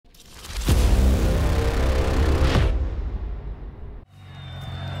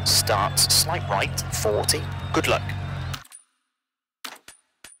starts slight right, 40. Good luck.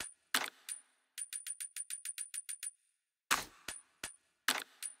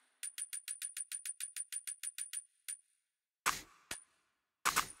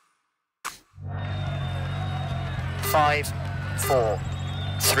 Five, 4,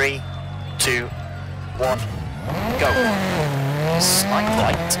 3, 2, 1, go. Slight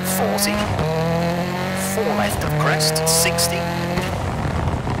right, 40. 4 left of crest, 60.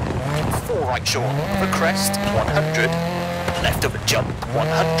 4 right short of a crest, 100. Left of a jump,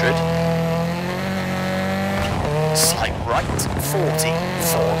 100. Slight right, 40.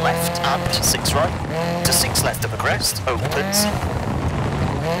 4 left and 6 right. To 6 left of a crest, opens.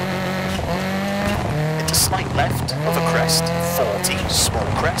 Into slight left of a crest, 40. Small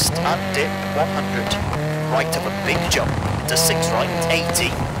crest and dip, 100. Right of a big jump. Into 6 right,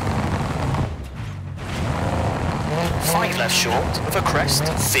 80. 5 left short of a crest,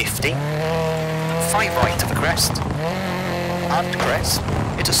 50. 5 right of a crest, and crest,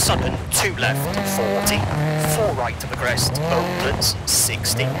 into sudden, 2 left, 40. 4 right of a crest, opens,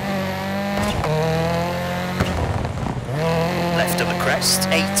 60. Left of a crest,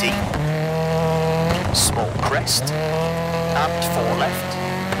 80. Small crest, and 4 left.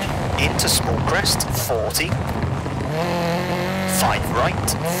 Into small crest, 40. 5 right,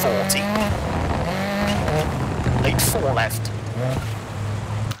 40. Late 4 left.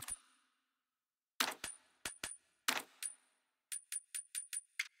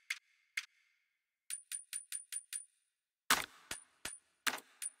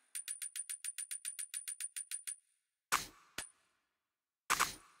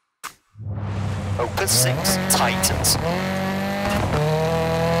 Open 6, tightens.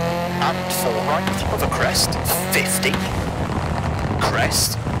 And 4 right of a crest, 50.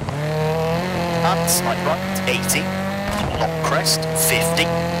 Crest. And slight right, 80. Long crest, 50.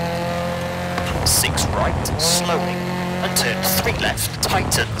 6 right, slowly. And turn 3 left,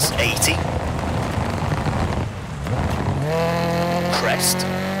 tightens, 80. Crest.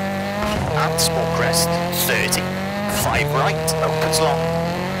 And small crest, 30. 5 right, opens long.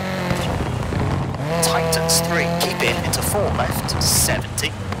 Tightens 3, keep in into 4 left,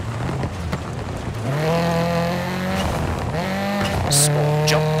 70. Small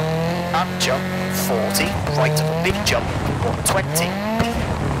jump, and jump, 40. Right of a big jump, 120.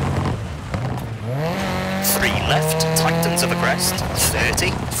 3 left, tightens of a crest,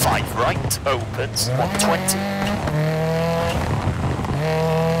 30. 5 right, opens, 120.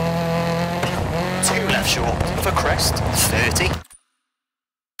 2 left short of a crest, 30.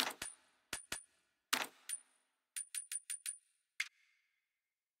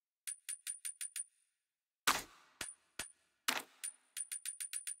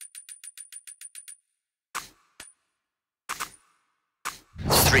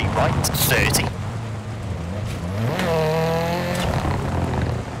 3 right, 30.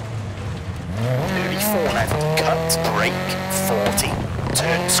 4 left, cut, brake, 40.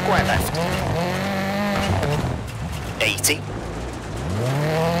 Turn square left. 80.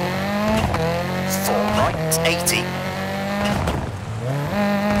 4 right, 80.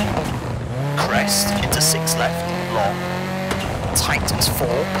 Crest, into 6 left, long. Tightens 4,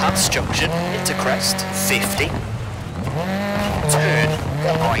 past junction, into crest, 50. Turn,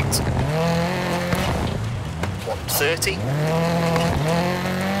 1 right. 130.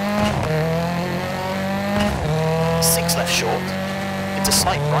 6 left short. Into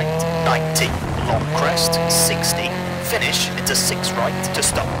slight right, 90. Long crest, 60. Finish into 6 right to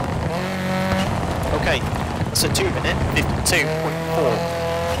stop. Okay, that's a 2 minute 52.4.